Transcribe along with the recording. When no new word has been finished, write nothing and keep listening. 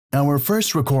Our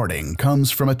first recording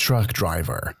comes from a truck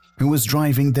driver who was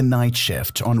driving the night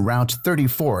shift on Route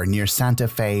 34 near Santa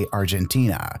Fe,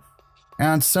 Argentina.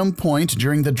 At some point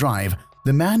during the drive,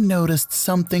 the man noticed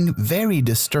something very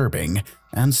disturbing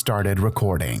and started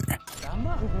recording.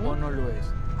 ¿O no lo es?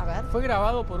 Fue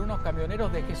grabado por unos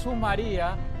camioneros de Jesús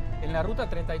María en la ruta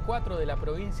 34 de la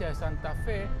provincia de Santa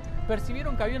Fe.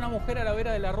 Percibieron que había una mujer a la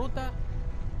vera de la ruta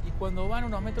y cuando van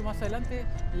unos metros más adelante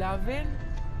la ven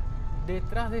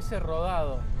detrás de ese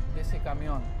rodado, de ese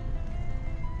camión.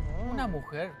 Una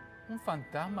mujer, un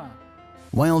fantasma.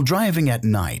 While driving at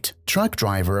night, truck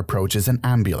driver approaches an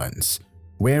ambulance,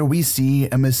 where we see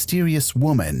a mysterious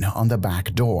woman on the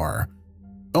back door.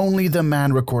 Only the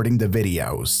man recording the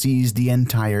video sees the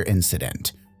entire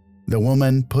incident. The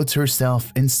woman puts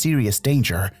herself in serious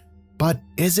danger, but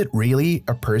is it really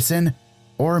a person?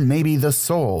 Or maybe the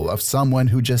soul of someone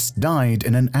who just died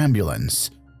in an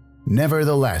ambulance?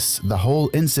 Nevertheless, the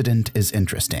whole incident is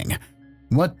interesting.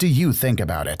 What do you think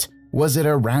about it? Was it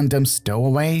a random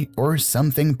stowaway or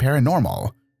something paranormal?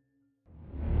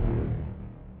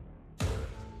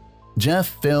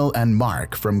 Jeff, Phil, and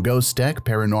Mark from Ghost Tech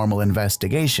Paranormal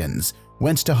Investigations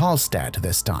went to Hallstatt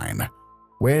this time,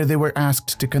 where they were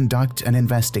asked to conduct an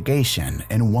investigation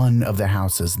in one of the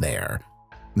houses there.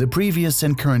 The previous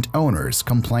and current owners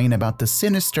complain about the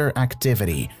sinister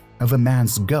activity of a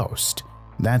man's ghost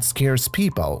that scares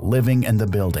people living in the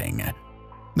building.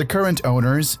 The current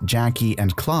owners, Jackie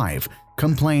and Clive,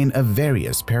 complain of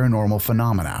various paranormal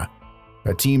phenomena.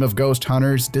 A team of ghost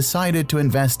hunters decided to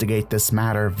investigate this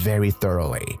matter very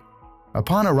thoroughly.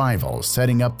 Upon arrival,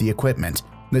 setting up the equipment,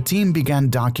 the team began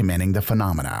documenting the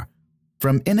phenomena,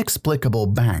 from inexplicable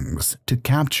bangs to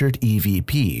captured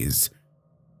EVPs.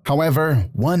 However,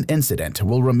 one incident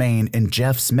will remain in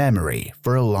Jeff's memory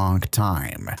for a long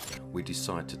time. We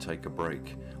decide to take a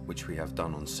break, which we have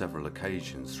done on several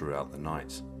occasions throughout the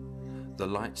night. The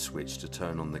light switch to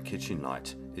turn on the kitchen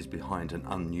light is behind an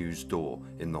unused door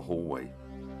in the hallway.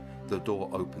 The door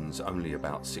opens only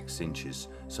about 6 inches,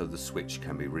 so the switch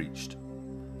can be reached.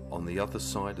 On the other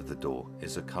side of the door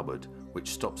is a cupboard which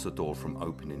stops the door from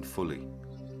opening fully.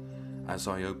 As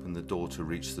I open the door to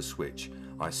reach the switch,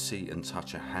 I see and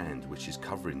touch a hand which is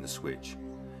covering the switch.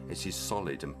 It is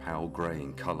solid and pale grey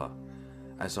in colour.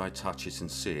 As I touch it and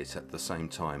see it at the same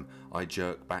time, I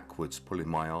jerk backwards, pulling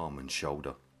my arm and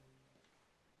shoulder.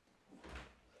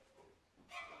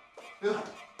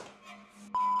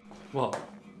 What?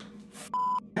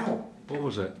 What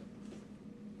was it?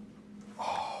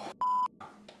 Oh.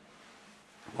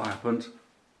 What happened?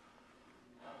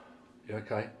 You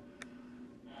okay?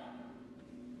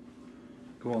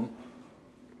 Go on.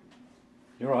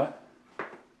 You alright?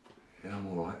 Yeah, I'm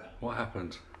alright. What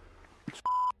happened?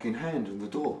 F***ing hand on the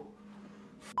door.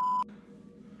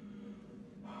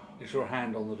 You saw a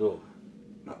hand on the door?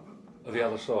 No. Of the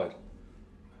other side?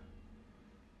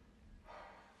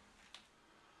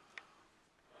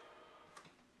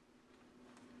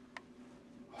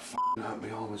 I f***ing hurt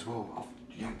my arm as well.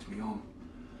 I yanked my arm.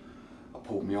 I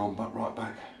pulled my arm right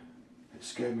back. It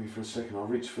scared me for a second. I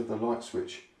reached for the light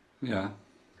switch. Yeah.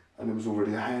 And there was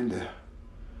already a hand there.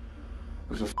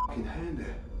 There was a f***ing hand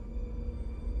there.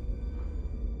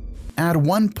 At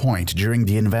one point during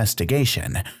the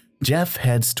investigation, Jeff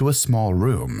heads to a small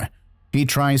room. He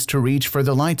tries to reach for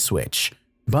the light switch,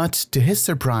 but to his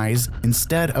surprise,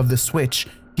 instead of the switch,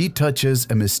 he touches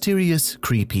a mysterious,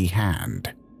 creepy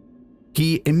hand.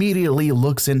 He immediately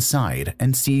looks inside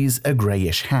and sees a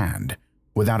grayish hand.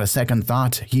 Without a second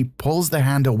thought, he pulls the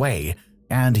hand away,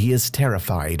 and he is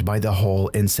terrified by the whole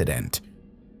incident.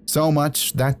 So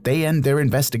much that they end their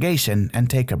investigation and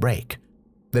take a break.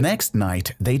 The next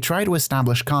night, they try to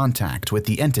establish contact with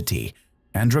the entity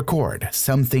and record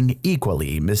something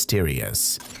equally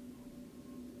mysterious.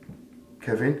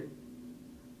 Kevin?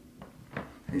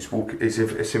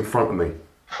 It's in front of me.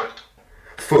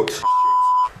 Foot.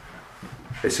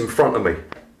 It's in front of me.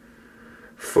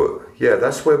 Foot. Yeah,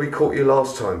 that's where we caught you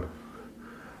last time.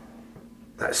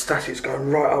 That static's going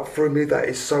right up through me. That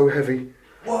is so heavy.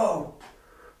 Whoa!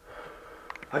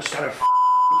 I just had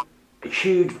a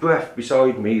huge breath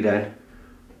beside me then.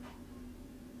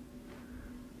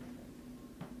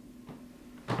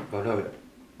 I know it.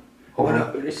 Oh,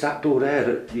 no, it's that door there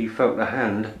that you felt the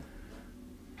hand.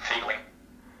 Feeling.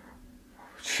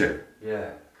 Shit.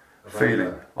 Yeah.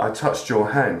 Feeling. I touched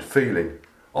your hand, feeling,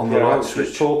 on the light switch. I was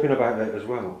just talking about it as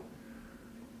well.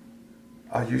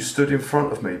 You stood in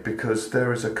front of me because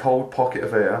there is a cold pocket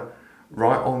of air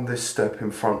right on this step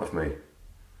in front of me.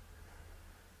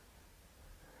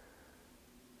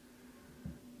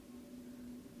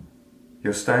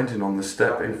 You're standing on the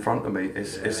step in front of me,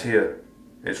 is here.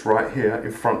 It's right here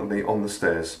in front of me on the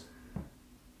stairs.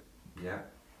 Yeah.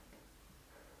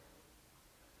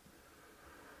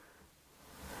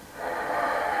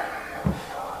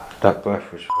 That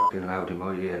breath was fucking loud in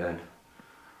my ear then.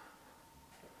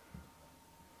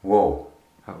 Whoa.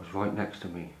 That was right next to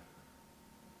me.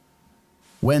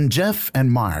 When Jeff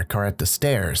and Mark are at the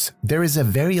stairs, there is a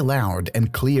very loud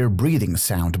and clear breathing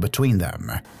sound between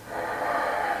them.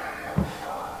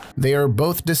 They are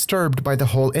both disturbed by the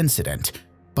whole incident,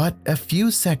 but a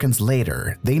few seconds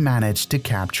later, they manage to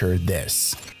capture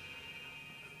this.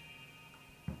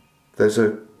 There's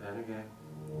a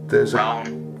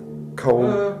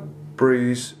cold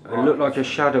breeze. It looked like a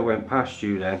shadow went past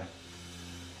you then.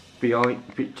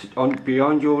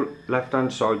 Behind your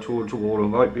left-hand side towards the wall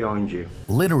and right behind you.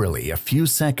 Literally a few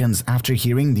seconds after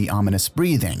hearing the ominous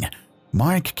breathing,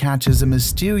 Mark catches a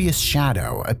mysterious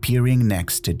shadow appearing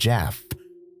next to Jeff.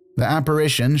 The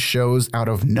apparition shows out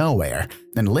of nowhere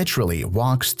and literally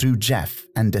walks through Jeff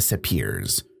and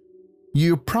disappears.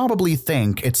 You probably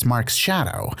think it's Mark's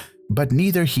shadow, but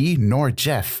neither he nor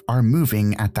Jeff are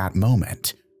moving at that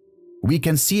moment. We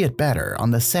can see it better on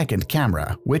the second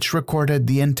camera, which recorded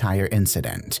the entire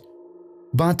incident.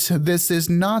 But this is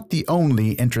not the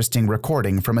only interesting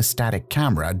recording from a static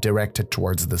camera directed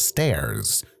towards the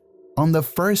stairs. On the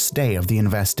first day of the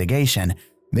investigation,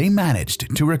 they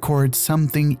managed to record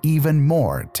something even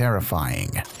more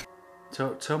terrifying.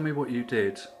 Tell me what you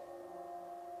did.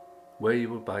 Where you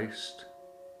were based.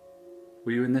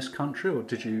 Were you in this country, or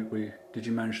did you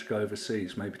manage to go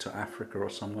overseas, maybe to Africa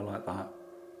or somewhere like that?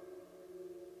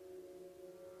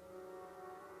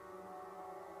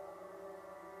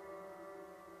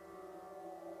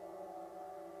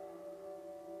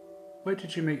 Where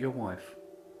did you meet your wife?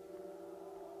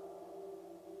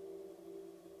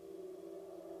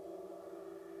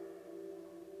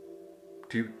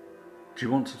 Do you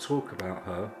want to talk about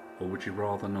her, or would you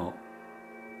rather not?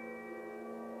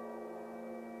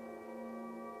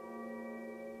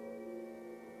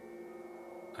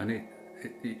 And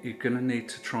you're going to need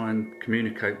to try and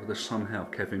communicate with us somehow,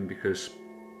 Kevin, because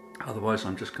otherwise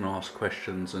I'm just going to ask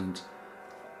questions and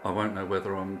I won't know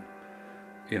whether I'm,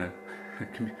 you know,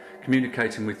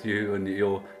 communicating with you and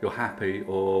you're happy,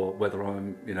 or whether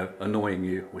I'm, you know, annoying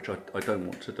you, which I don't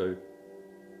want to do.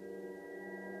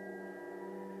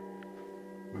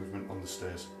 Movement on the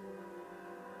stairs.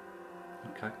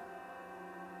 Okay.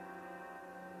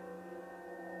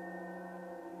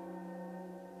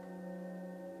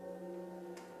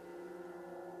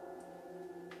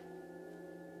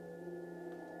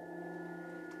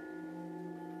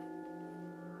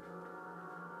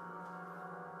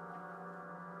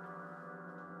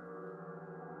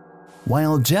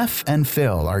 While Jeff and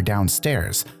Phil are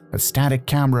downstairs, a static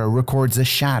camera records a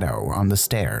shadow on the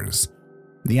stairs.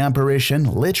 The apparition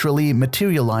literally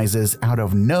materializes out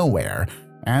of nowhere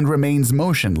and remains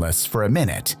motionless for a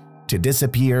minute, to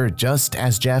disappear just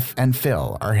as Jeff and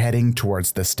Phil are heading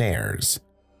towards the stairs.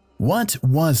 What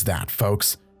was that,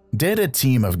 folks? Did a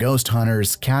team of ghost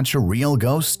hunters catch a real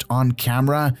ghost on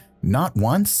camera, not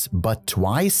once, but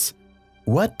twice?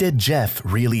 What did Jeff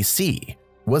really see?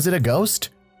 Was it a ghost?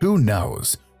 Who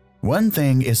knows? One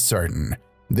thing is certain,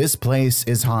 this place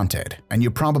is haunted and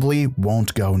you probably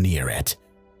won't go near it.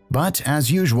 But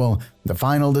as usual, the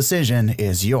final decision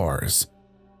is yours.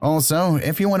 Also,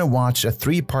 if you want to watch a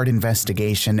 3-part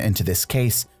investigation into this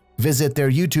case, visit their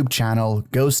YouTube channel,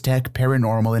 Ghost Tech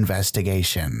Paranormal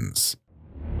Investigations.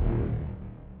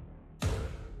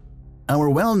 Our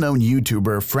well-known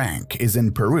YouTuber Frank is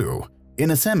in Peru, in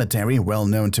a cemetery well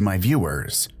known to my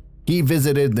viewers. He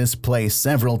visited this place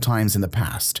several times in the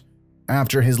past.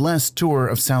 After his last tour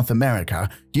of South America,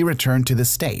 he returned to the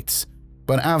States.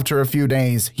 But after a few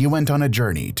days, he went on a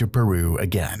journey to Peru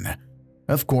again.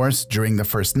 Of course, during the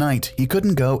first night, he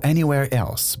couldn't go anywhere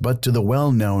else but to the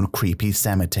well-known creepy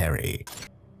cemetery.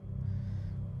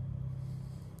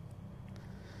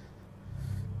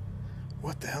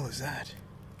 What the hell is that?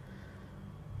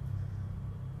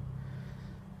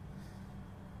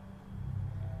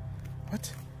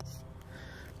 What?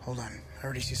 Hold on, I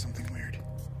already see something weird.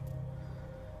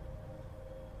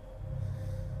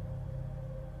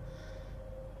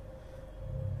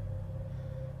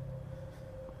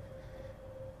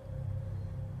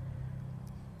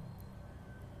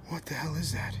 What the hell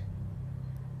is that?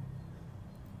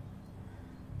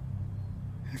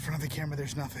 In front of the camera,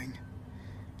 there's nothing.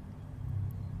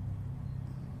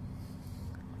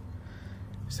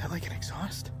 Is that like an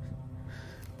exhaust?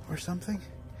 Or something?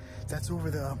 That's over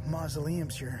the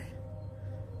mausoleums here.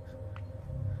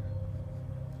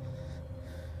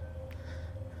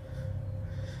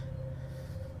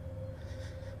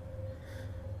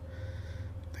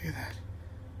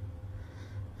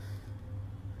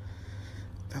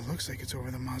 That looks like it's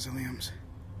over the mausoleums.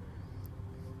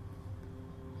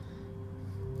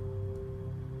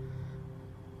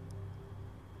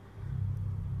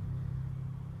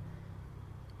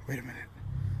 Wait a minute.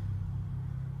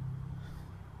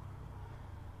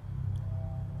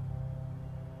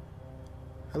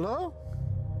 Hello?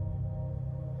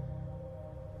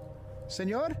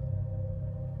 Señor?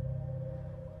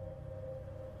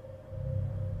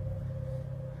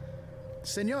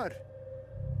 Señor?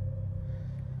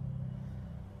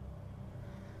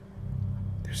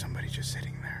 There's somebody just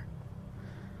sitting there.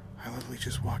 I literally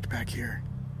just walked back here.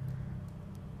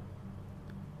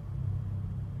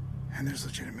 And there's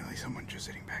legitimately someone just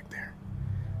sitting back there.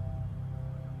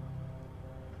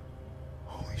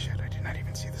 Holy shit, I did not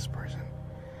even see this person.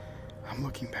 I'm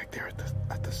looking back there at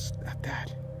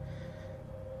that.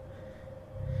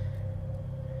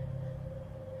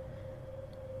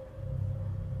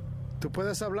 ¿Tú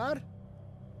puedes hablar?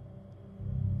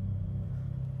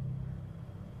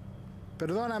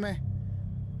 Perdóname.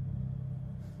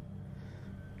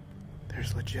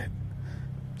 There's legit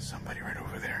somebody right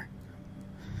over there.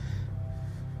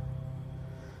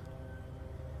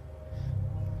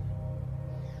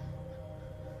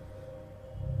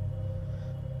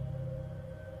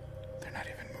 They're not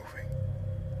even moving.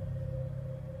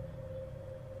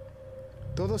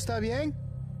 ¿Todo está bien?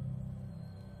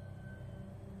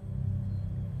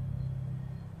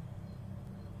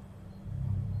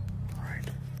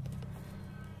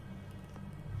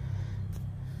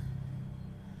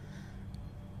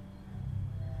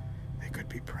 Could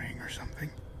be praying or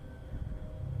something.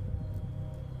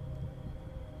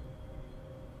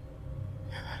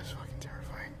 Yeah, that is fucking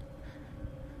terrifying.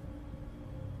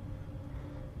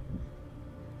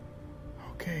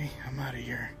 Okay, I'm out of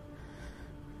here.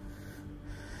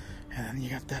 And then you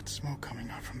got that smoke coming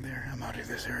out from there. I'm out of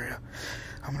this area.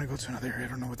 I'm gonna go to another area. I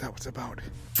don't know what that was about.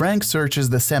 Frank searches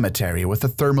the cemetery with a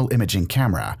thermal imaging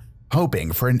camera,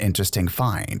 hoping for an interesting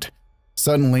find.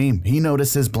 Suddenly, he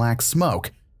notices black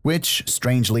smoke, which,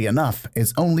 strangely enough,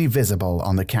 is only visible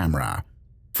on the camera.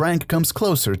 Frank comes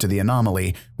closer to the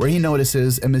anomaly, where he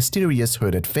notices a mysterious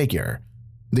hooded figure.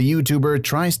 The YouTuber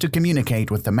tries to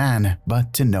communicate with the man,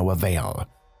 but to no avail.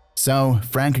 So,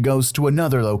 Frank goes to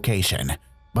another location,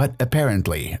 but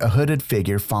apparently a hooded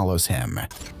figure follows him.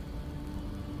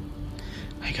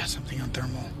 I got something on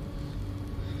thermal.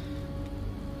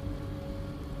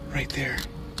 Right there.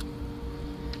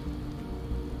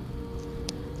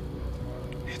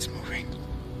 It's moving.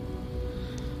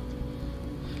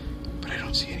 But I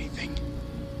don't see anything.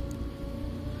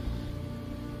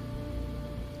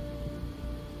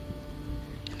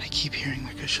 And I keep hearing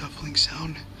like a shuffling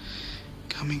sound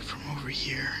coming from over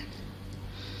here.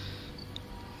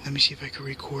 Let me see if I can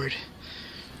record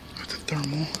with the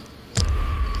thermal.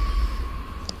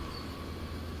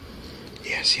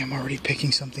 Yeah, see, I'm already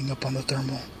picking something up on the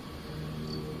thermal.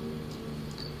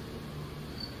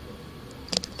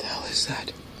 What the hell is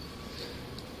that?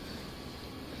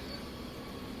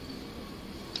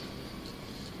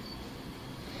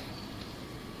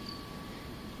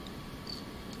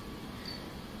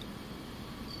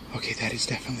 Okay, that is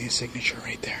definitely a signature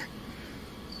right there.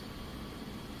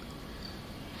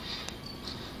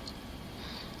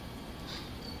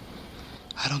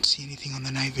 I don't see anything on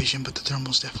the night vision, but the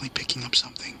thermal's definitely picking up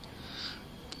something.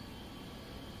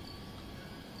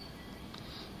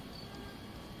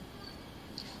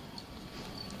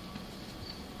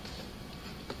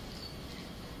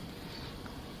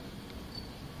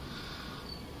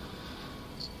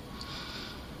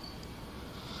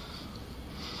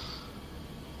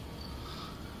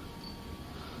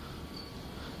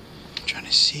 I'm trying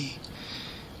to see.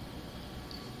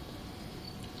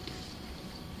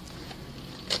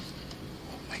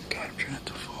 I'm trying not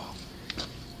to fall.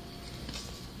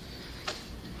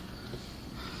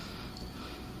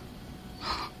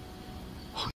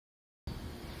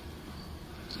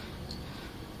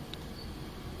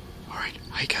 Alright,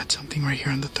 I got something right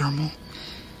here on the thermal.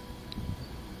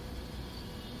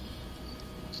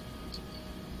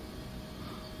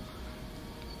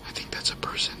 I think that's a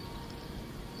person.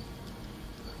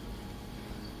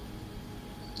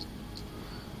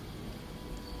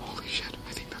 Holy shit,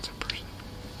 I think that's a person.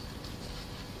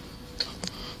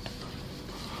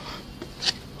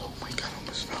 Oh my god, I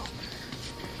almost fell.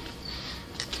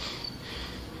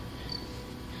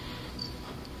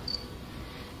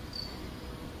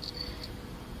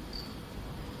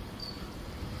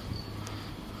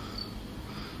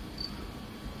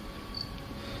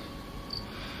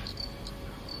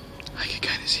 I can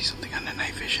kind of see something on the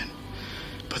night vision,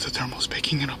 but the thermal's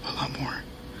picking it up a lot more.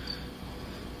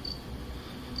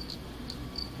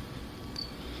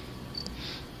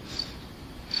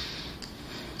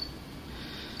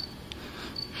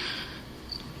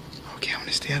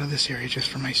 to stay out of this area just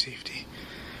for my safety.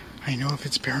 I know if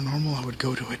it's paranormal, I would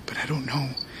go to it, but I don't know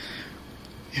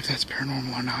if that's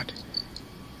paranormal or not.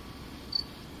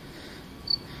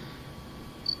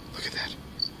 Look at that.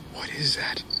 What is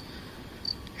that?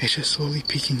 It's just slowly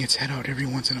peeking its head out every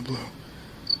once in a blue.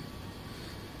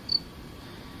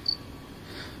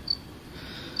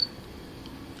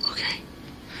 Okay.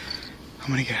 I'm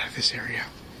gonna get out of this area.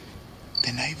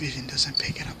 The night vision doesn't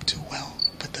pick it up too well,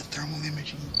 but the thermal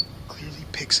imaging clearly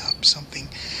picks up something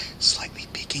slightly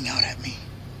peeking out at me.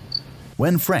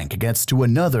 When Frank gets to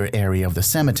another area of the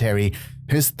cemetery,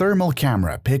 his thermal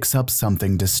camera picks up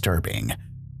something disturbing.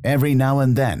 Every now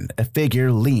and then, a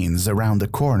figure leans around the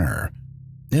corner.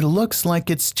 It looks like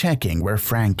it's checking where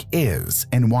Frank is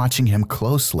and watching him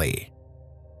closely.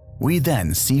 We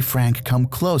then see Frank come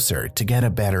closer to get a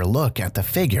better look at the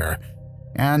figure,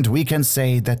 and we can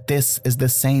say that this is the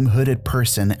same hooded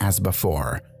person as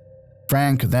before.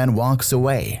 Frank then walks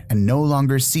away and no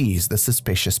longer sees the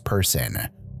suspicious person.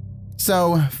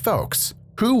 So, folks,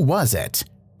 who was it?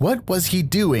 What was he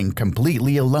doing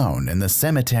completely alone in the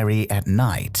cemetery at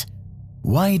night?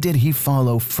 Why did he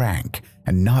follow Frank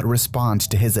and not respond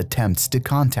to his attempts to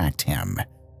contact him?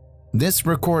 This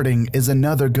recording is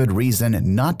another good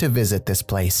reason not to visit this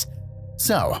place.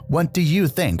 So, what do you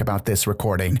think about this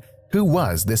recording? Who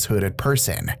was this hooded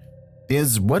person?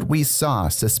 Is what we saw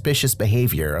suspicious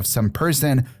behavior of some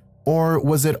person, or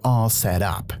was it all set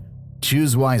up?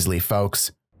 Choose wisely,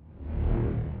 folks.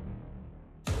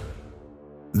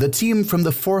 The team from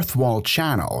the Fourth Wall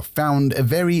channel found a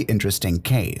very interesting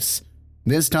case.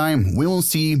 This time, we will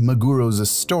see Maguro's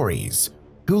stories,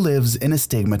 who lives in a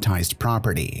stigmatized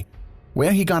property,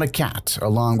 where he got a cat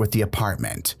along with the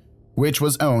apartment, which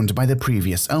was owned by the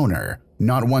previous owner.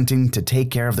 Not wanting to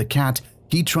take care of the cat,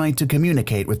 he tried to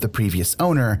communicate with the previous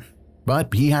owner,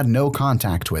 but he had no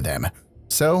contact with him,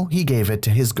 so he gave it to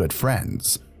his good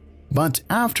friends. But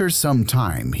after some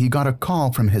time, he got a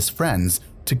call from his friends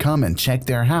to come and check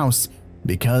their house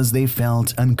because they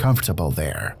felt uncomfortable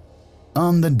there.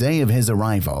 On the day of his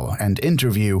arrival and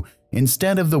interview,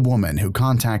 instead of the woman who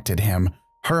contacted him,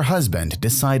 her husband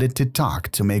decided to talk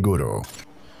to Meguro.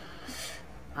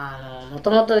 も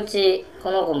ともとうちこ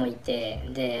の子もいて、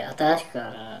で新しく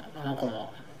あの子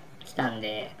も来たん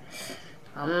で、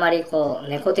あんまりこう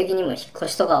猫的にも引っ越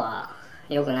しとかは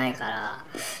良くないから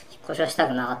引っ越しはした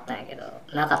くなかったん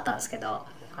ですけど、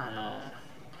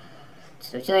ちょ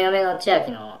っとうちの嫁の千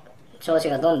秋の調子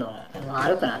がどんどん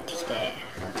悪くなってきて、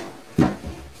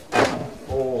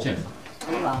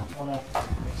今この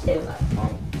してるから。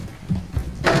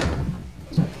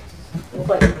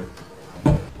これ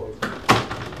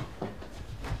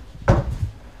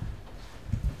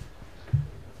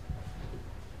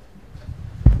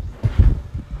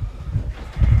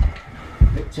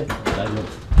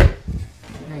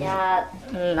いや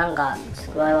ー、なんか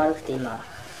具合悪くて今、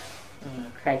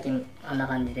最近あんな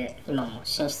感じで、今も寝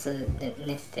室で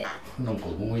寝てて。なんか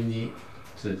強引に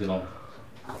連れてなんか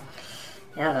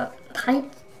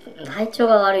体調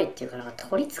が悪いっていうか、なんか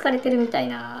取り憑かれてるみたい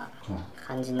な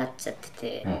感じになっちゃって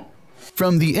て。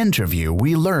From the interview,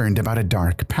 we learned about a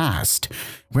dark past,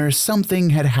 where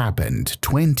something had happened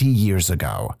 20 years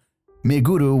ago.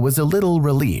 Meguro was a little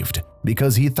relieved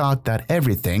because he thought that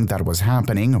everything that was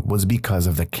happening was because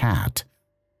of the cat.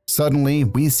 Suddenly,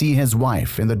 we see his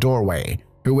wife in the doorway,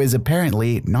 who is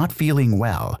apparently not feeling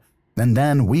well, and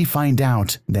then we find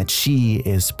out that she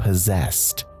is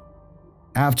possessed.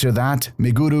 After that,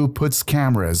 Meguro puts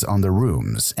cameras on the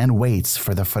rooms and waits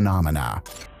for the phenomena.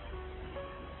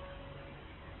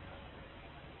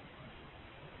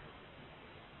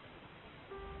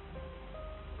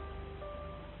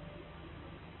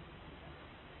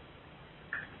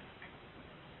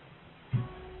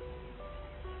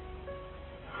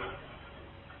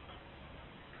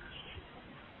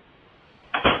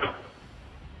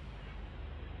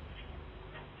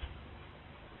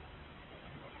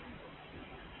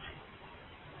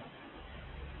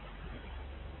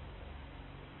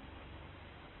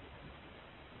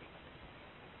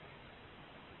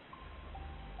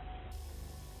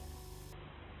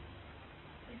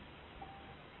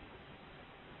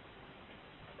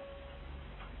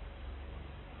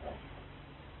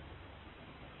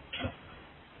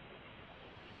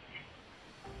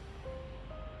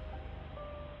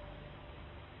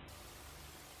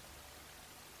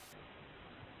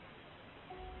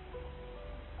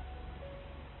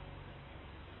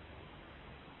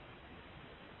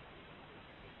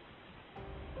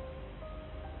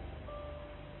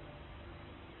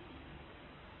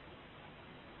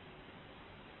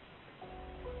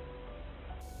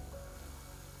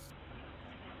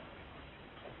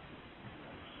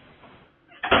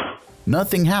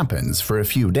 Nothing happens for a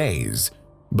few days,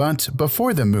 but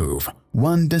before the move,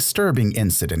 one disturbing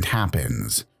incident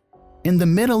happens. In the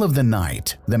middle of the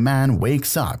night, the man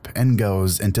wakes up and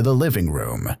goes into the living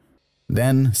room,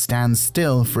 then stands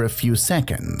still for a few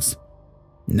seconds.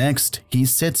 Next, he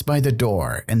sits by the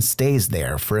door and stays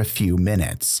there for a few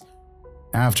minutes.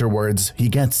 Afterwards, he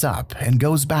gets up and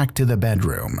goes back to the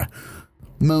bedroom.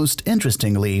 Most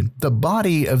interestingly, the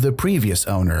body of the previous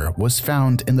owner was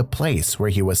found in the place where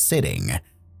he was sitting.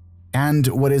 And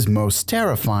what is most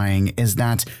terrifying is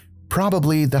that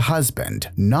probably the husband,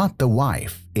 not the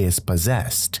wife, is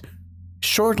possessed.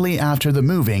 Shortly after the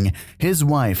moving, his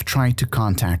wife tried to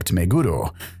contact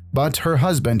Meguro, but her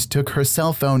husband took her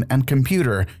cell phone and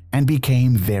computer and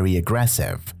became very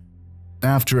aggressive.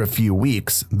 After a few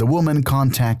weeks, the woman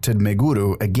contacted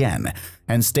Meguro again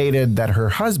and stated that her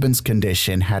husband's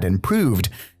condition had improved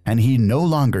and he no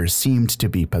longer seemed to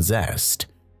be possessed.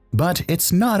 But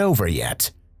it's not over yet.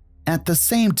 At the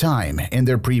same time, in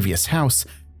their previous house,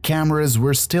 cameras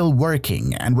were still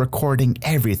working and recording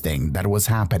everything that was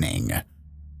happening.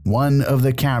 One of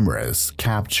the cameras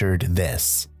captured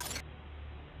this.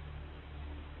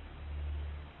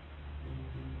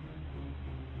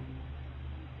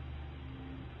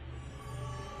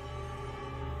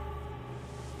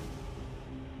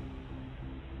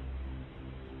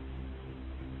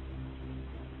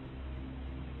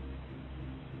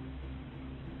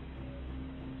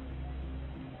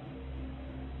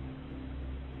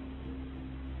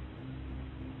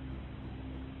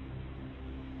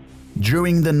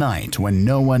 During the night when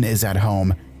no one is at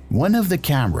home, one of the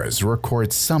cameras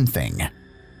records something.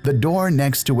 The door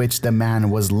next to which the man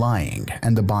was lying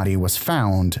and the body was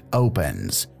found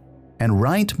opens, and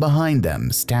right behind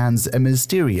them stands a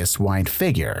mysterious white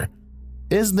figure.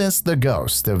 Is this the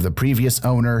ghost of the previous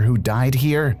owner who died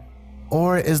here?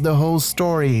 Or is the whole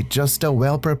story just a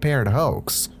well-prepared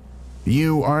hoax?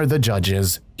 You are the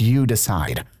judges, you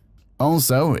decide.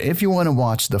 Also, if you want to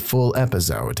watch the full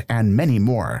episode and many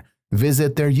more,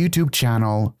 visit their YouTube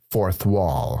channel, Fourth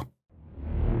Wall.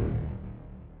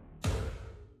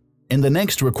 In the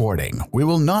next recording, we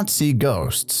will not see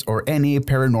ghosts or any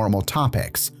paranormal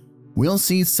topics. We'll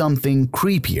see something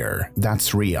creepier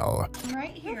that's real. I'm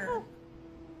right here.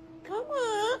 Come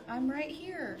on. I'm right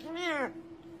here. Come here.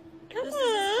 This is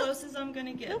as close as I'm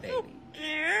gonna get, baby.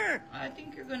 I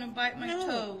think you're gonna bite my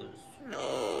toes.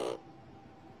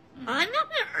 I'm not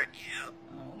gonna hurt you.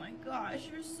 Oh my gosh,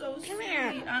 you're so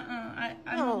sweet.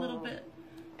 I'm a little bit.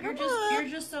 You're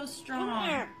just so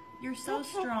strong. You're so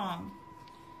strong.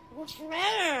 What's the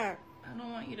matter? I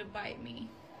don't want you to bite me.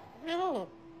 No,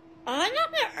 I'm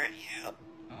not gonna hurt you.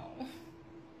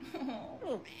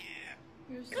 Oh,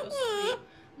 you're so sweet.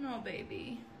 No,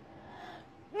 baby.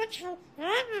 What's the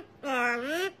matter,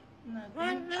 darling?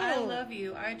 Nothing. I love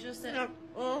you. I just said,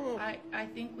 I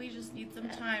think we just need some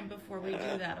time before we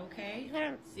do that, okay?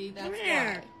 See, that's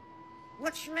why.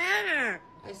 What's the matter?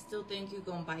 I still think you're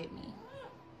gonna bite me.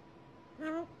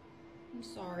 I'm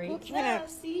sorry. Yeah,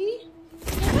 see?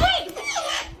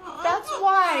 That's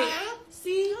why.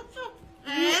 See?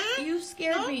 You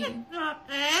scared me.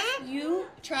 You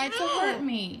tried to hurt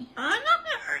me. I'm not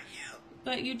gonna hurt you.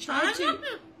 But you tried to.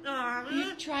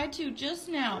 You tried to just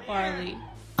now, Barley.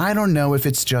 I don't know if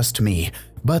it's just me,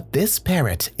 but this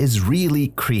parrot is really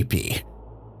creepy.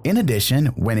 In addition,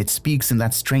 when it speaks in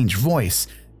that strange voice,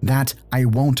 that "I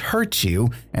won't hurt you"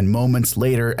 and moments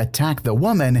later attack the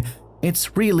woman,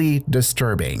 it's really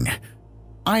disturbing.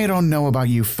 I don't know about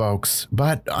you folks,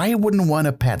 but I wouldn't want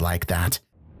a pet like that.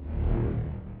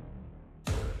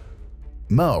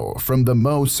 Mo from the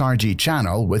Mo Sargi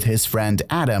channel with his friend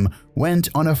Adam went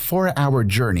on a 4-hour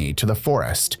journey to the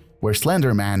forest where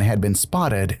Slenderman had been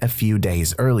spotted a few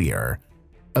days earlier.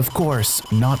 Of course,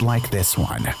 not like this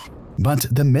one, but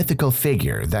the mythical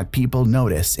figure that people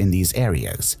notice in these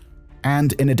areas.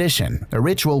 And in addition, a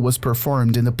ritual was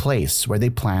performed in the place where they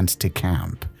planned to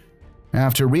camp.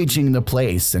 After reaching the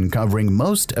place and covering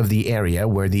most of the area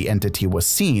where the entity was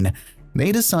seen,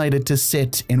 they decided to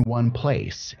sit in one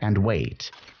place and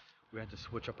wait. We had to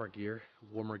switch up our gear,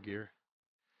 warmer gear.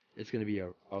 It's going to be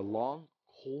a long,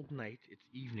 cold night. It's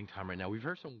evening time right now. We've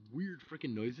heard some weird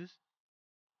freaking noises.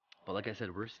 But like I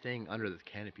said, we're staying under this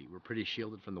canopy. We're pretty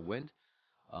shielded from the wind.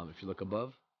 If you look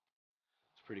above,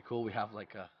 it's pretty cool. We have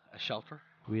like a shelter.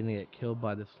 We gonna get killed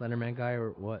by the Slenderman guy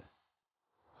or what?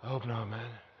 I hope not, man.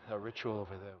 That ritual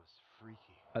over there was freaky.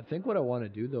 I think what I want to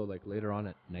do though, like later on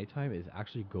at nighttime, is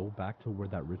actually go back to where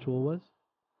that ritual was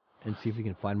and see if we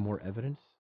can find more evidence.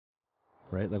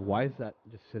 Right? Like, why is that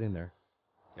just sitting there?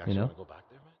 You actually want to go back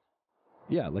there, man?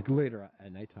 Yeah, like later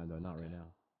at nighttime though, not right now.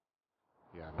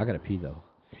 Yeah. I gotta pee though.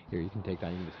 Here, you can take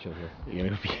that. You can just chill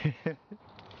here.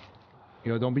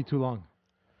 Yo, don't be too long.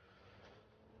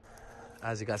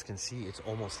 As you guys can see, it's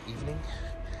almost evening.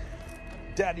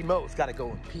 Daddy Mo's gotta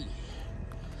go and pee.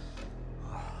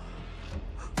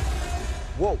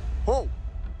 Whoa! Whoa!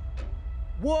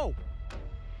 Whoa!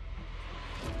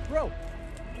 Bro!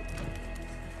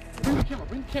 Bring the camera,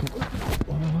 bring the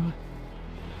camera.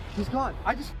 He's gone.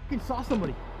 I just fucking saw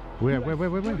somebody. Where? Oh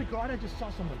my God, I just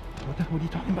saw somebody. What are you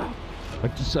talking about?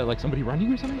 Like just like somebody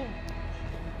running or something?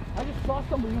 I just saw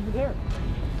somebody over there.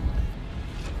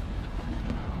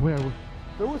 Where?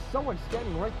 There was someone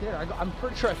standing right there. I'm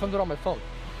pretty sure I filmed it on my phone.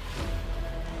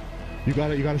 You got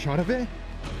a shot of it?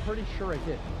 I'm pretty sure I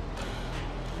did.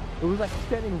 It was like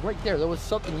standing right there. There was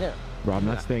something there. Bro, I'm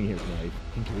not staying here tonight.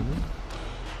 Can you kidding me?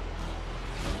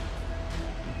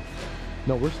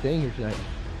 No, we're staying here tonight.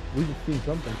 We just seen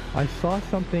something. I saw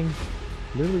something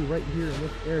literally right here in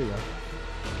this area.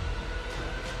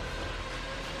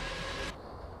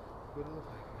 What did it look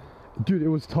like? Dude, it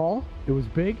was tall, it was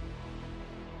big,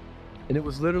 and it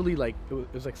was literally like,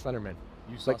 it was like Slenderman.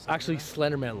 You saw like actually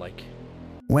Slenderman-like.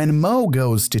 When Mo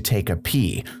goes to take a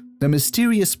pee, the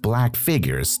mysterious black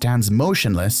figure stands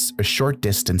motionless a short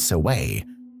distance away.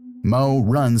 Mo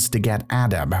runs to get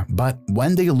Adam, but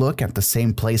when they look at the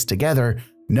same place together,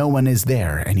 no one is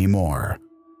there anymore.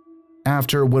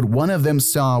 After what one of them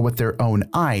saw with their own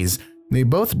eyes, they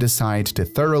both decide to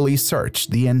thoroughly search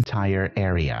the entire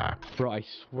area. Bro, I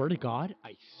swear to God,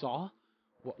 I saw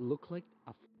what looked like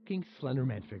a fucking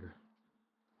Slenderman figure.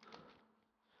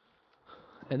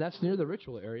 And that's near the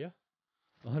ritual area,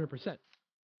 100%.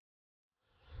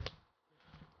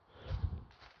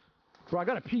 Bro, I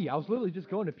gotta pee. I was literally just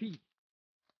going to pee.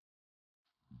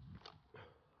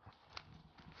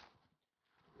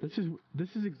 This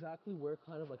is exactly where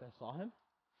kind of like I saw him,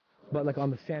 but like on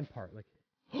the sand part, like.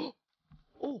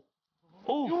 Oh!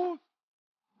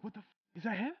 What the? Is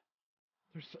that him?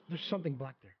 There's something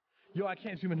black there. Yo, I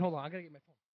can't zoom in. Hold on, I gotta get my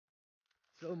phone.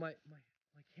 So my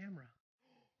camera.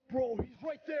 Bro, he's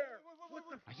right there. What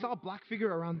the? I saw a black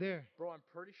figure around there. Bro, I'm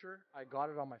pretty sure I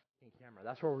got it on my fucking camera.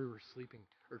 That's where we were sleeping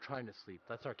or trying to sleep.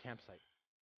 That's our campsite.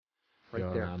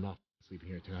 Right there. I'm not sleeping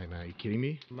here tonight, man. Are you kidding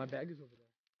me? My bag is over there.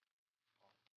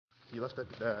 You left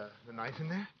the knife in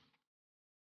there?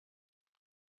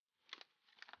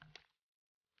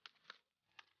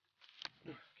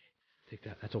 Okay, take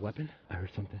that. That's a weapon? I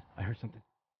heard something.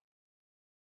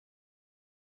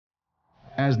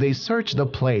 As they search the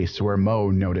place where Mo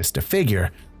noticed a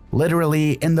figure,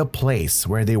 literally in the place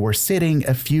where they were sitting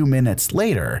a few minutes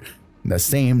later, the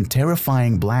same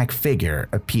terrifying black figure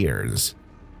appears.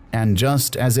 And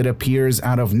just as it appears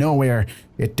out of nowhere,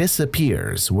 it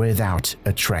disappears without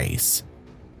a trace.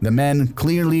 The men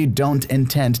clearly don't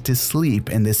intend to sleep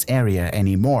in this area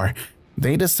anymore.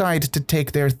 They decide to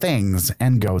take their things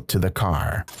and go to the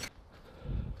car.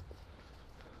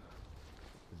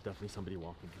 There's definitely somebody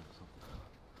walking here or something.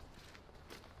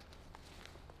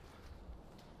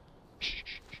 Shh.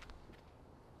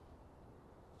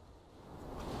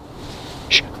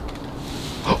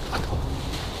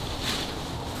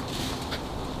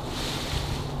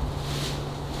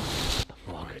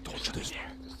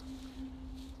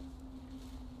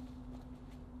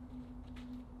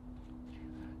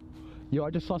 Yo, I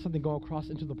just saw something go across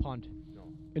into the pond. No.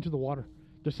 Into the water.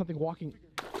 There's something walking.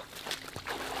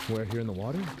 Where, here in the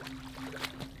water?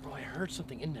 Bro, I heard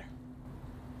something in there.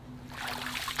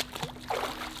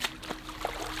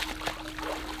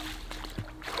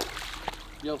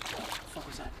 Yo, what the fuck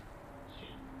was that?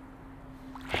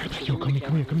 Yo, come here.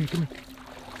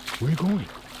 Where are you going?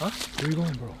 Huh? Where are you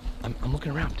going, bro? I'm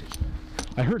looking around.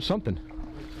 I heard something.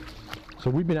 So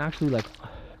we've been actually like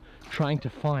trying to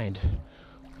find.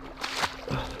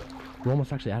 We're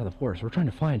almost actually out of the forest. We're trying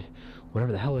to find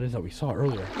whatever the hell it is that we saw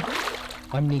earlier.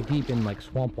 I'm knee deep in like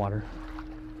swamp water.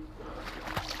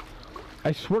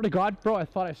 I swear to God, bro, I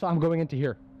thought I saw him going into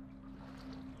here.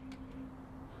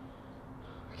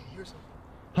 I can hear something.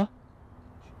 Huh?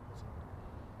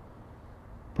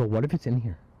 Bro, what if it's in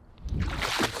here?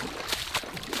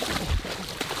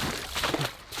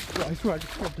 Bro, I swear I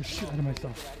just scared the shit out of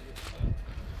myself.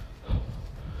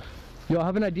 Yo, I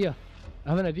have an idea.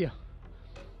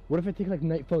 What if I take like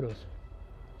night photos?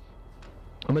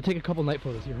 I'm gonna take a couple night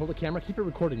photos. Here, hold the camera. Keep it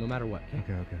recording no matter what.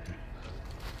 Okay.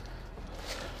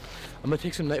 I'm gonna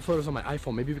take some night photos on my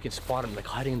iPhone. Maybe we can spot him like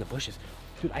hiding in the bushes.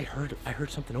 Dude, I heard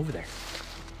something over there.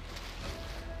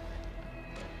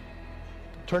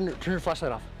 Turn your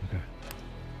flashlight off. Okay.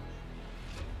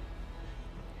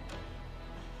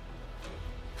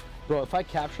 Bro, if I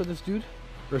capture this dude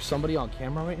or somebody on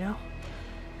camera right now,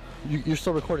 you're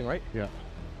still recording, right? Yeah.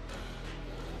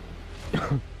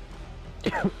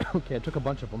 Okay, I took a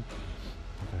bunch of them.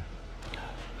 Okay.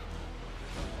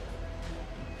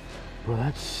 Bro,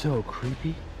 that's so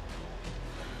creepy.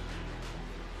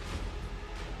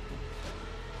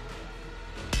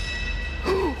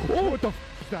 Oh, what the f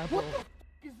is that, bro? What the f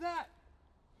is that?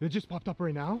 It just popped up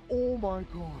right now? Oh my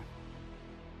god.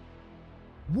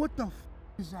 What the f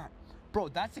is that? Bro,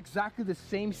 that's exactly the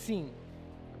same scene.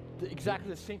 Exactly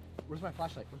the same. Where's my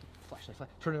flashlight? Where's the flashlight?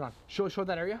 Turn it on. Show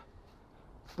that area.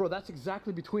 Bro, that's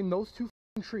exactly between those two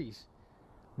trees.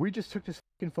 We just took this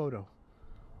photo.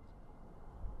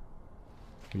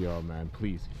 Yo, man,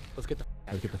 please. Let's get the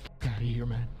out of here,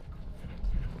 man.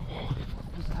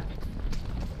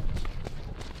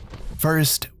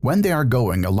 First, when they are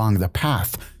going along the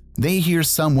path, they hear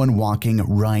someone walking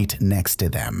right next to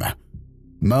them.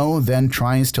 Mo then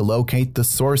tries to locate the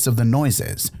source of the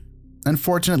noises.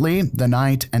 Unfortunately, the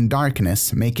night and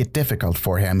darkness make it difficult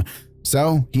for him,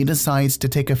 so he decides to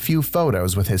take a few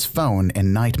photos with his phone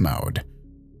in night mode.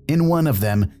 In one of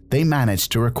them, they manage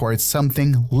to record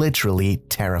something literally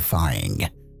terrifying.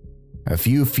 A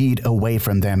few feet away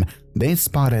from them, they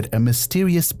spotted a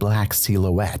mysterious black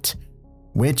silhouette,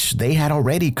 which they had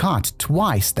already caught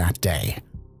twice that day.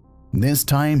 This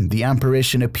time, the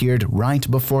apparition appeared right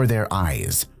before their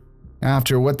eyes.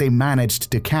 After what they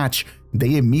managed to catch,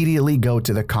 they immediately go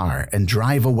to the car and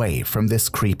drive away from this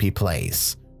creepy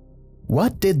place.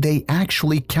 What did they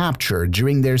actually capture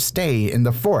during their stay in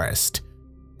the forest?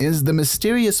 Is the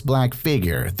mysterious black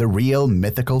figure the real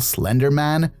mythical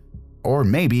Slenderman? Or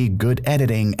maybe good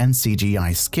editing and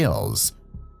CGI skills?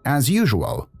 As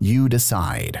usual, you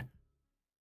decide.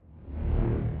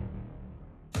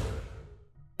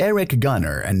 Eric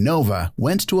Gunner and Nova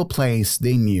went to a place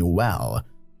they knew well.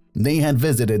 They had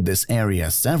visited this area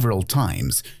several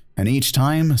times, and each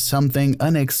time something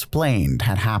unexplained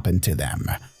had happened to them.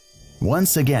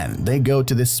 Once again, they go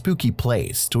to this spooky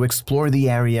place to explore the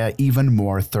area even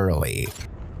more thoroughly.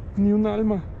 Ni un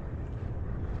alma.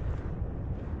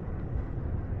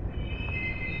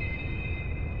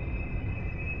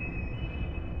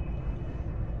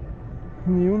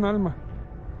 Ni un alma.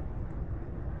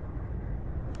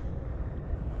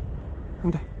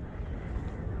 ¿Dónde?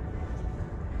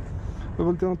 Voy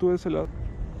volteando tú de ese lado.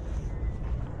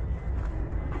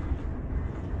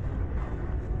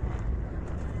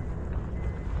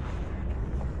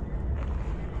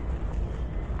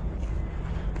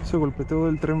 Ese golpeteo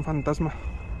del tren fantasma.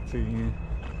 Sí.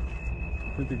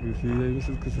 Fíjate que sí, hay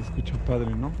veces que se escucha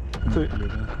padre, ¿no? Sí.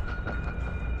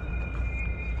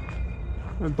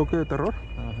 El toque de terror.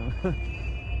 Ajá.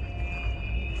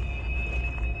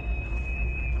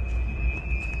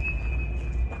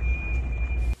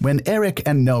 When Eric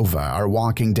and Nova are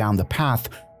walking down the path,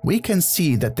 we can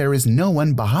see that there is no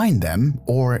one behind them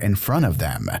or in front of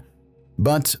them.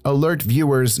 But alert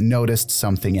viewers noticed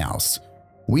something else.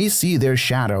 We see their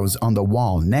shadows on the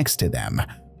wall next to them,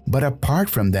 but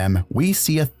apart from them, we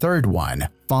see a third one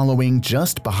following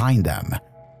just behind them.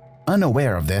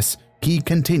 Unaware of this, he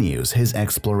continues his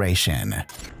exploration.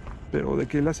 Pero de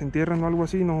que las entierran o algo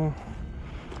así, no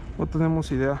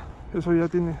tenemos idea. Eso ya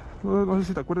tiene, no sé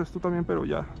si te acuerdas tú también, pero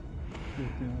ya.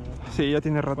 Sí, ya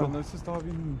tiene rato. Cuando eso estaba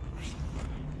bien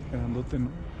grandote, ¿no?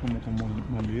 Como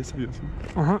maliesa y así.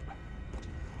 Ajá.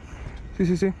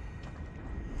 Sí.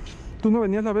 Tú no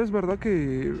venías la vez, ¿verdad?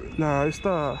 Que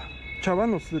esta chava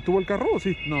nos detuvo el carro, ¿o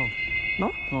sí? No.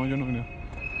 ¿No? No, yo no venía.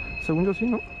 Según yo sí,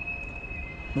 ¿no?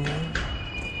 No.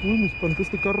 Uy, me espantó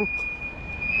este carro.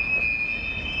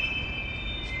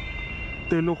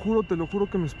 Te lo juro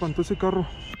que me espantó ese carro.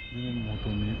 Miren,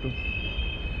 motonito.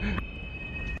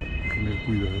 Tener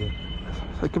cuidado.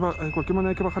 De cualquier manera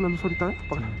hay que bajar la luz ahorita, ¿eh?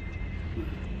 Para.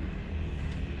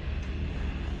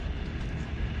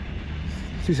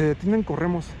 Si se detienen,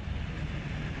 corremos.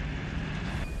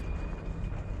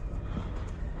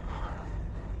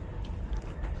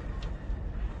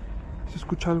 ¿Se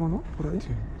escucha algo, no? Por ahí. Sí.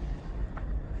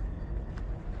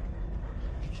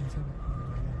 ¿Quién sabe?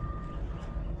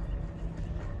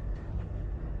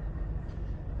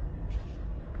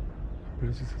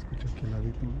 Pero si se escucha aquí al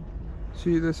ladito, ¿no?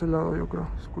 Sí, de ese lado yo creo,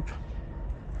 se escucha.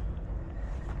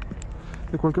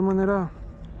 De cualquier manera,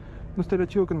 ¿no estaría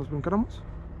chido que nos brincáramos?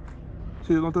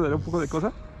 Sí, ¿no te daría un poco de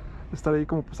cosa? Estar ahí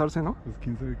como posarse, ¿no? Pues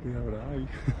quién sabe qué habrá ahí.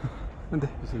 Vente.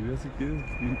 Pues sería si quieres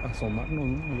asomarnos,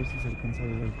 ¿no? A ver si se alcanza a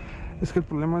ver algo. Es que el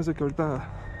problema es de que ahorita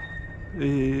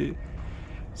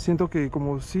siento que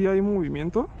como sí hay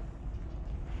movimiento.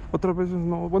 Otras veces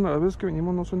no, bueno, las veces que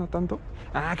venimos no suena tanto.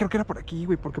 Ah, creo que era por aquí,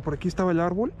 güey, porque por aquí estaba el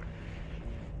árbol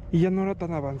y ya no era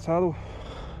tan avanzado.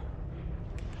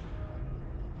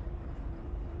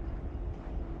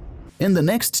 In the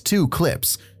next two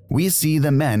clips, we see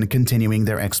the men continuing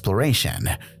their exploration.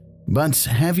 But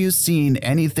have you seen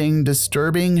anything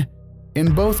disturbing?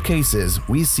 In both cases,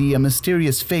 we see a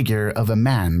mysterious figure of a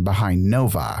man behind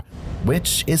Nova,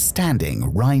 which is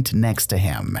standing right next to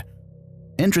him.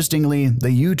 Interestingly, the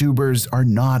YouTubers are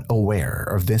not aware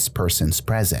of this person's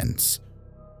presence.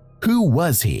 Who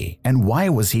was he and why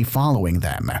was he following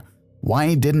them?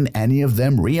 Why didn't any of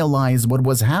them realize what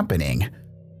was happening?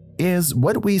 Is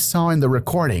what we saw in the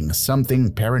recording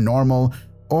something paranormal,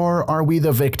 or are we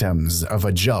the victims of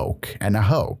a joke and a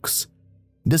hoax?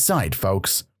 Decide,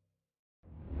 folks.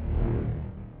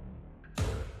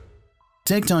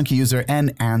 TikTok user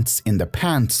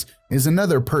NAntsinthepants is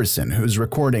another person whose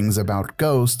recordings about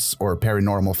ghosts or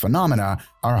paranormal phenomena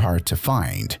are hard to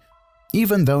find.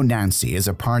 Even though Nancy is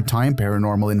a part-time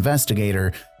paranormal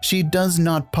investigator, she does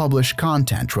not publish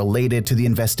content related to the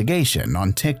investigation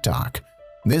on TikTok.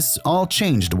 This all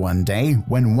changed one day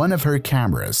when one of her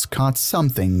cameras caught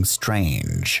something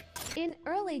strange. In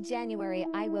early January,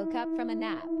 I woke up from a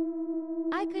nap.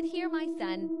 I could hear my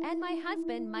son and my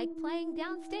husband Mike playing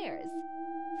downstairs.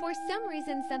 For some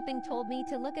reason, something told me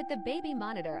to look at the baby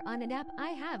monitor on an app I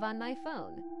have on my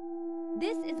phone.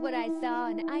 This is what I saw,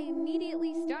 and I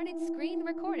immediately started screen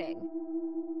recording.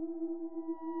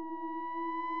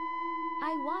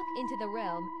 I walked into the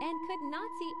room and could not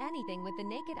see anything with the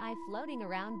naked eye floating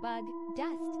around bug,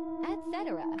 dust,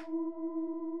 etc.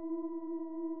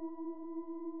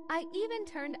 I even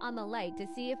turned on the light to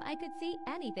see if I could see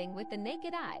anything with the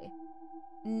naked eye.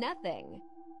 Nothing.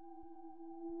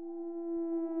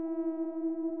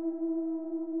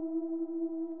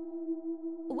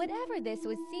 Whatever this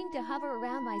was seemed to hover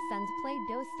around my son's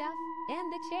Play-Doh stuff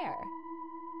and the chair.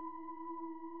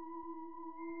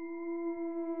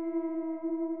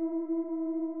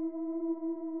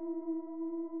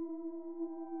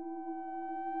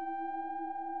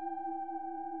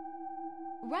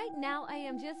 Right now, I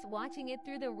am just watching it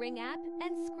through the Ring app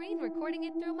and screen recording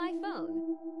it through my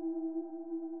phone.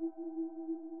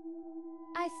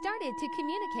 I started to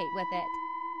communicate with it.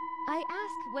 I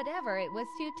asked whatever it was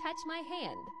to touch my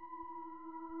hand.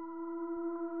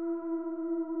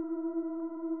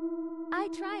 I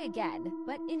try again,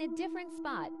 but in a different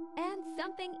spot, and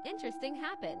something interesting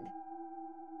happened.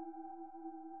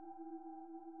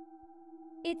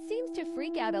 It seems to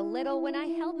freak out a little when I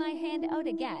held my hand out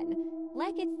again,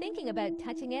 like it's thinking about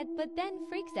touching it, but then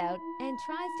freaks out and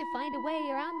tries to find a way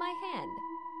around my hand.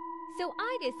 So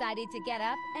I decided to get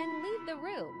up and leave the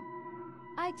room.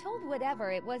 I told whatever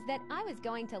it was that I was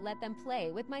going to let them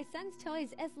play with my son's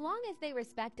toys as long as they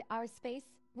respect our space,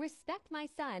 respect my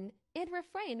son, and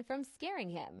refrain from scaring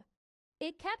him.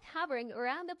 It kept hovering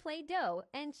around the Play-Doh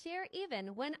and chair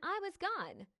even when I was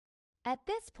gone. At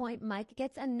this point, Mike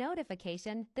gets a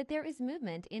notification that there is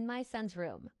movement in my son's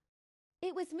room.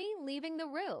 It was me leaving the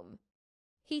room.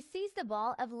 He sees the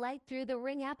ball of light through the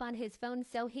Ring app on his phone,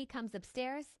 so he comes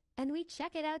upstairs and we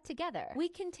check it out together. We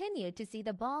continue to see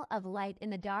the ball of light in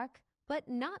the dark, but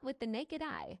not with the naked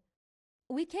eye.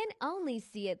 We can only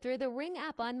see it through the Ring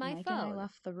app on my Mike phone. And I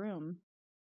left the room,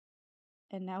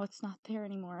 and now it's not there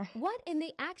anymore. What in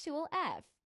the actual F?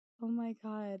 Oh my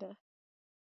god.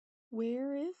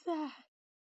 Where is that?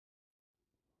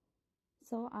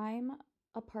 So I'm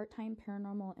a part-time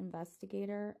paranormal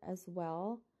investigator as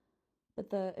well, but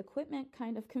the equipment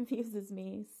kind of confuses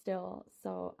me still,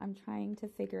 so I'm trying to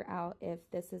figure out if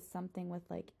this is something with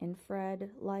like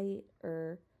infrared light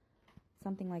or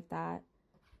something like that.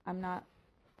 I'm not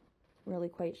really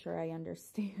quite sure I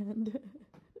understand.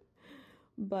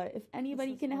 But if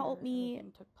anybody can help me,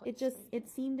 it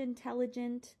seemed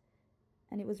intelligent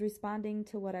and it was responding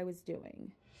to what I was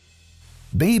doing.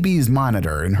 Baby's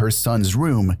monitor in her son's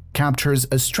room captures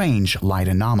a strange light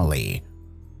anomaly.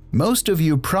 Most of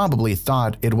you probably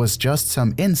thought it was just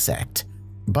some insect,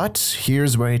 but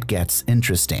here's where it gets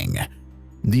interesting.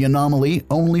 The anomaly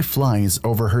only flies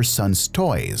over her son's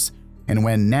toys, and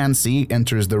when Nancy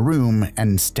enters the room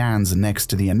and stands next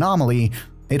to the anomaly,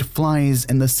 it flies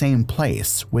in the same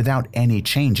place without any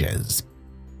changes.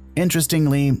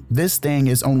 Interestingly, this thing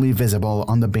is only visible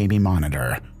on the baby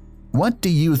monitor. What do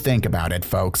you think about it,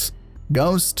 folks?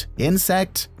 Ghost,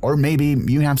 insect, or maybe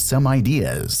you have some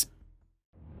ideas?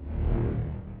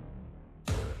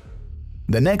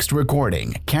 The next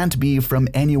recording can't be from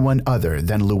anyone other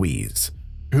than Luis,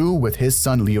 who with his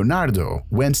son Leonardo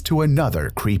went to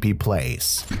another creepy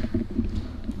place.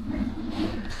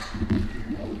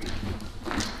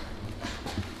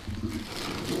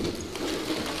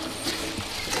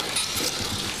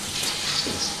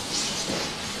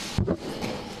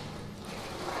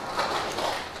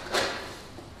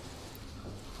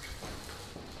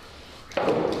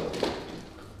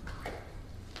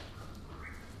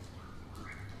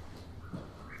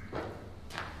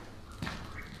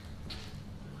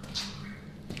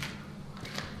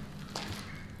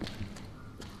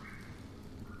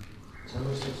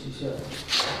 apareció.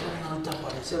 No te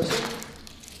apareció, ¿sí?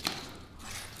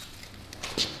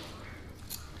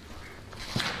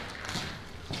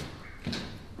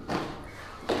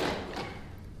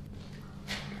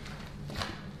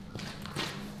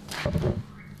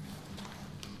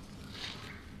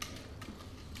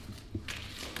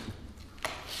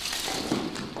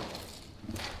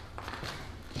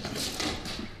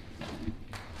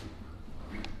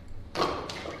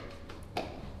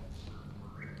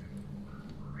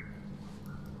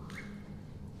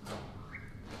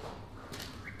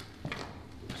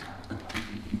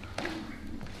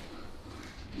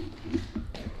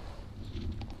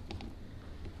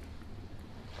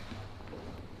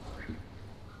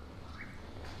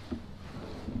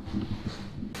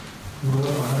 No voy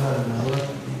a bajar la armadura.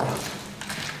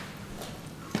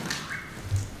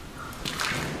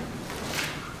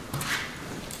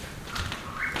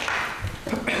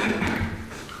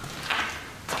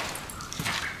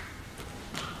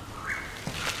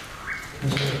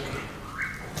 No sé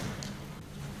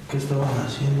qué estaban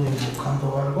haciendo,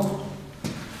 invocando algo.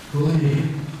 Uy,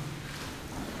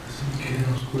 así me quedé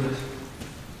en oscuras.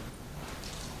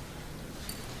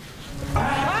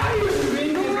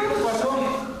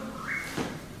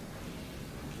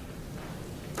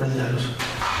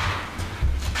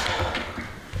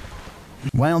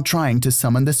 While trying to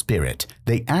summon the spirit,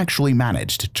 they actually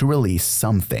managed to release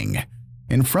something.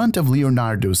 In front of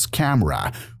Leonardo's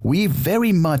camera, we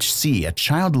very much see a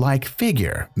childlike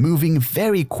figure moving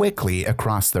very quickly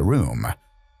across the room.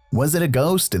 Was it a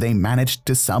ghost they managed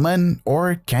to summon,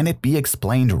 or can it be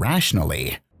explained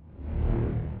rationally?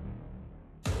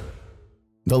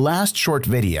 The last short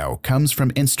video comes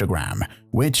from Instagram,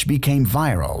 which became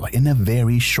viral in a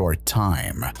very short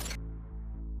time.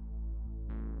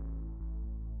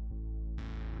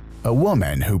 A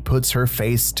woman who puts her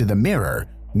face to the mirror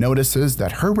notices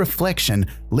that her reflection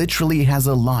literally has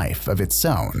a life of its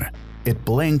own. It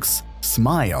blinks,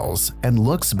 smiles, and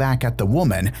looks back at the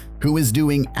woman who is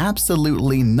doing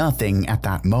absolutely nothing at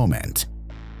that moment.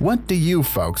 What do you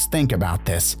folks think about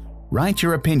this? Write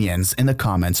your opinions in the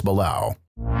comments below.